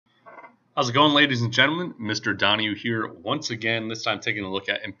How's it going, ladies and gentlemen? Mr. Donahue here once again, this time taking a look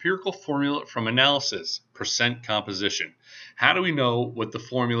at empirical formula from analysis, percent composition. How do we know what the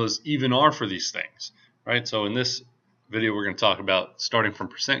formulas even are for these things, right? So in this video, we're going to talk about starting from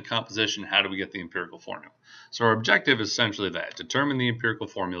percent composition, how do we get the empirical formula? So our objective is essentially that, determine the empirical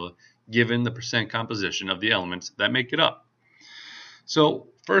formula given the percent composition of the elements that make it up. So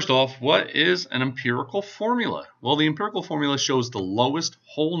first off, what is an empirical formula? Well, the empirical formula shows the lowest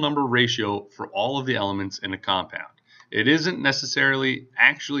whole number ratio for all of the elements in a compound. It isn't necessarily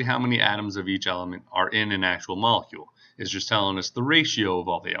actually how many atoms of each element are in an actual molecule. It's just telling us the ratio of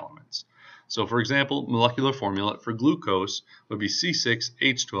all the elements. So for example, molecular formula for glucose would be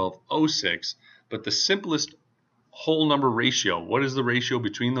C6H12O6, but the simplest whole number ratio, what is the ratio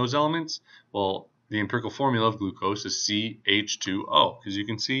between those elements? Well, the empirical formula of glucose is CH2O, because you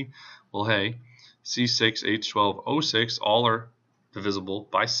can see, well, hey, C6H12O6 all are divisible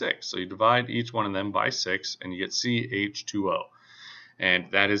by 6. So you divide each one of them by 6, and you get CH2O.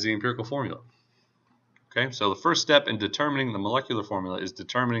 And that is the empirical formula. Okay, so the first step in determining the molecular formula is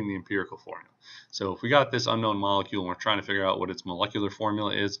determining the empirical formula. So if we got this unknown molecule and we're trying to figure out what its molecular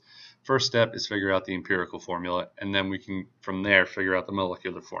formula is, first step is figure out the empirical formula, and then we can, from there, figure out the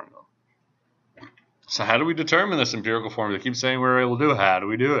molecular formula. So how do we determine this empirical formula? I keep saying we're able to do it. How do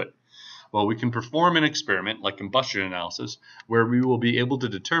we do it? Well, we can perform an experiment like combustion analysis where we will be able to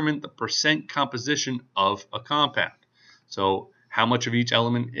determine the percent composition of a compound. So how much of each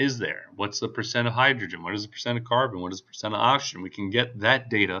element is there? What's the percent of hydrogen? What is the percent of carbon? What is the percent of oxygen? We can get that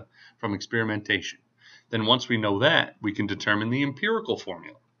data from experimentation. Then once we know that, we can determine the empirical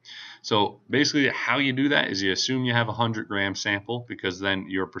formula. So basically how you do that is you assume you have a 100-gram sample, because then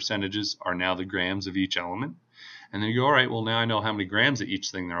your percentages are now the grams of each element. And then you go, all right, well, now I know how many grams of each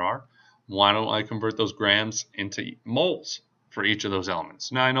thing there are. Why don't I convert those grams into moles for each of those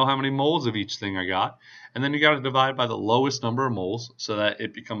elements? Now I know how many moles of each thing I got. And then you got to divide by the lowest number of moles so that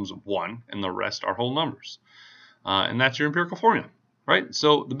it becomes 1 and the rest are whole numbers. And that's your empirical formula, right?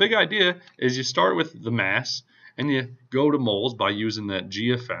 So the big idea is you start with the mass, and you go to moles by using that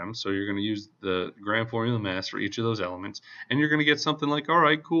GFM. So you're going to use the gram formula mass for each of those elements. And you're going to get something like, all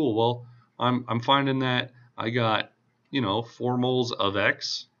right, cool. Well, I'm finding that I got, 4 moles of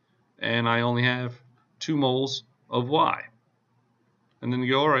X, and I only have 2 moles of Y. And then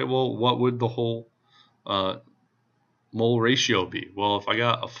you go, all right, well, what would the whole mole ratio be? Well, if I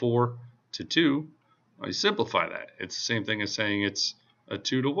got a 4 to 2, I simplify that. It's the same thing as saying it's a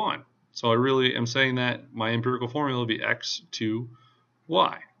 2 to 1. So I really am saying that my empirical formula will be X2,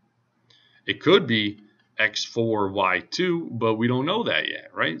 Y. It could be X4, Y2, but we don't know that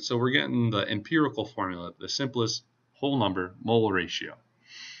yet, right? So we're getting the empirical formula, the simplest whole number mole ratio.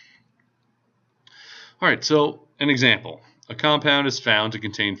 All right, so an example. A compound is found to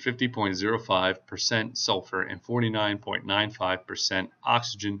contain 50.05% sulfur and 49.95%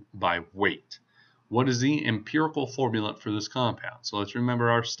 oxygen by weight. What is the empirical formula for this compound? So let's remember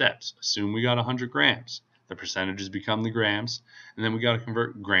our steps. Assume we got 100 grams. The percentages become the grams, and then we got to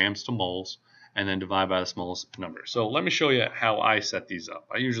convert grams to moles, and then divide by the smallest number. So let me show you how I set these up.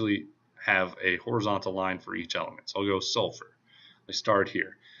 I usually have a horizontal line for each element. So I'll go sulfur. I start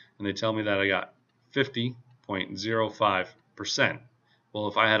here, and they tell me that I got 50.05%. Well,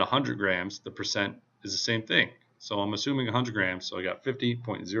 if I had 100 grams, the percent is the same thing. So I'm assuming 100 grams, so I got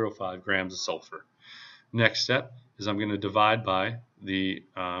 50.05 grams of sulfur. Next step is I'm going to divide by the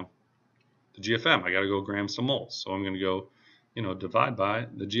GFM. I got to go grams to moles. So I'm going to go, divide by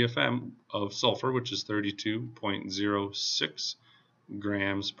the GFM of sulfur, which is 32.06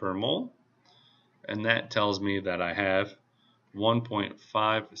 grams per mole. And that tells me that I have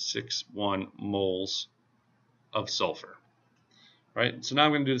 1.561 moles of sulfur. Right? So now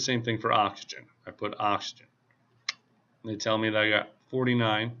I'm going to do the same thing for oxygen. I put oxygen. They tell me that I got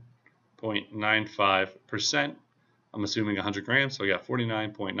 49.95%. I'm assuming 100 grams, so I got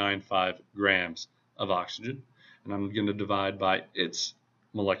 49.95 grams of oxygen. And I'm going to divide by its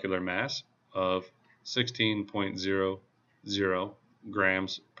molecular mass of 16.00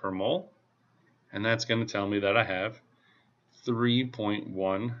 grams per mole. And that's going to tell me that I have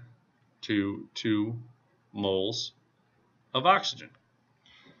 3.122 moles of oxygen.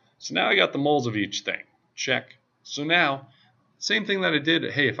 So now I got the moles of each thing. Check. So now, same thing that I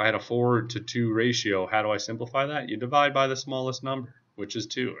did, hey, if I had a 4 to 2 ratio, how do I simplify that? You divide by the smallest number, which is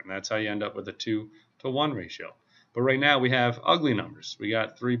 2, and that's how you end up with a 2 to 1 ratio. But right now we have ugly numbers. We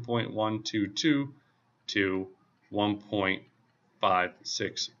got 3.122 to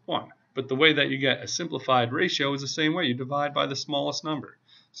 1.561. But the way that you get a simplified ratio is the same way. You divide by the smallest number.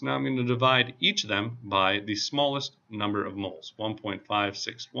 So now I'm going to divide each of them by the smallest number of moles,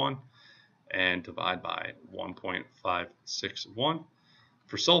 1.561, and divide by 1.561.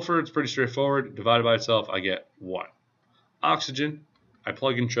 For sulfur, it's pretty straightforward. Divided by itself, I get 1. Oxygen, I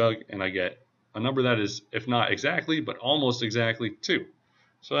plug and chug, and I get a number that is, if not exactly, but almost exactly 2.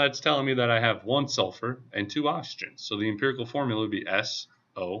 So that's telling me that I have 1 sulfur and 2 oxygens. So the empirical formula would be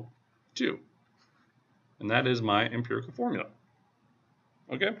SO2. And that is my empirical formula.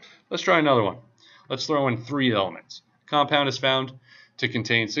 Okay, let's try another one. Let's throw in 3 elements. Compound is found to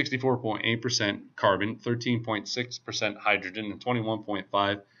contain 64.8% carbon, 13.6% hydrogen, and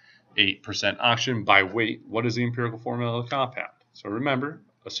 21.58% oxygen by weight. What is the empirical formula of the compound? So remember,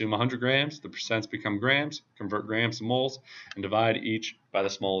 assume 100 grams, the percents become grams, convert grams to moles, and divide each by the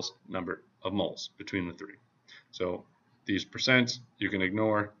smallest number of moles between the 3. So these percents, you can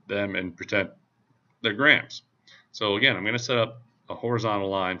ignore them and pretend they're grams. So again, I'm going to set up a horizontal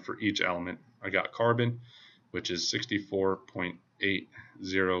line for each element. I got carbon, which is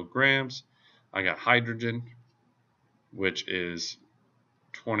 64.80 grams. I got hydrogen, which is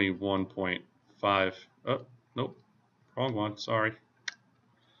 21.5. Oh, nope, wrong one. Sorry.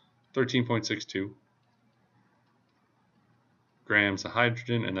 13.62 grams of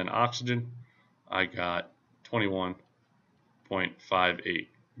hydrogen, and then oxygen, I got 21.58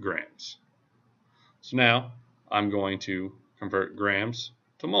 grams. So now I'm going to convert grams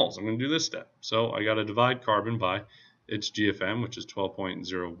to moles. I'm going to do this step. So I got to divide carbon by its GFM, which is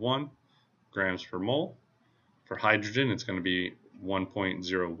 12.01 grams per mole. For hydrogen, it's going to be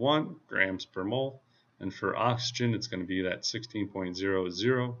 1.01 grams per mole. And for oxygen, it's going to be that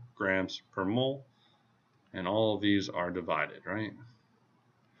 16.00 grams per mole. And all of these are divided, right? And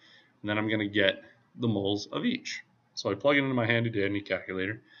then I'm going to get the moles of each. So I plug it into my handy-dandy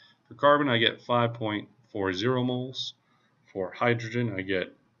calculator. For carbon, I get 5.40 moles. For hydrogen, I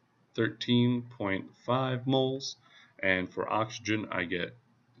get 13.5 moles. And for oxygen, I get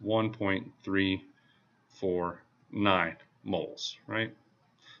 1.349 moles, right?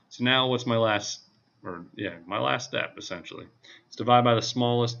 So now what's my last step, essentially? It's divide by the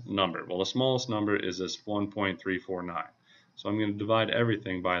smallest number. Well, the smallest number is this 1.349. So I'm going to divide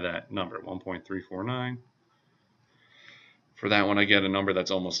everything by that number, 1.349. For that one, I get a number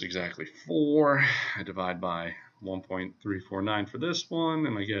that's almost exactly 4. I divide by 1.349 for this one,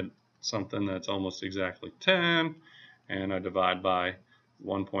 and I get something that's almost exactly 10. And I divide by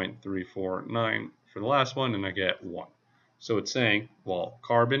 1.349 for the last one, and I get 1. So it's saying, well,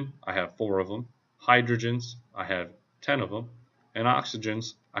 carbon, I have 4 of them. Hydrogens, I have 10 of them. And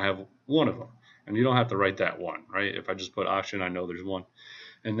oxygens, I have 1 of them. And you don't have to write that 1, right? If I just put oxygen, I know there's 1.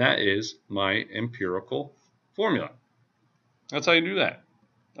 And that is my empirical formula. That's how you do that.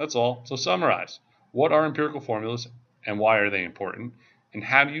 That's all. So summarize. What are empirical formulas and why are they important? And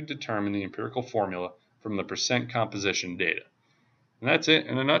how do you determine the empirical formula from the percent composition data? And that's it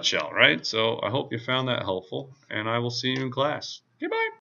in a nutshell, right? So I hope you found that helpful, and I will see you in class. Goodbye.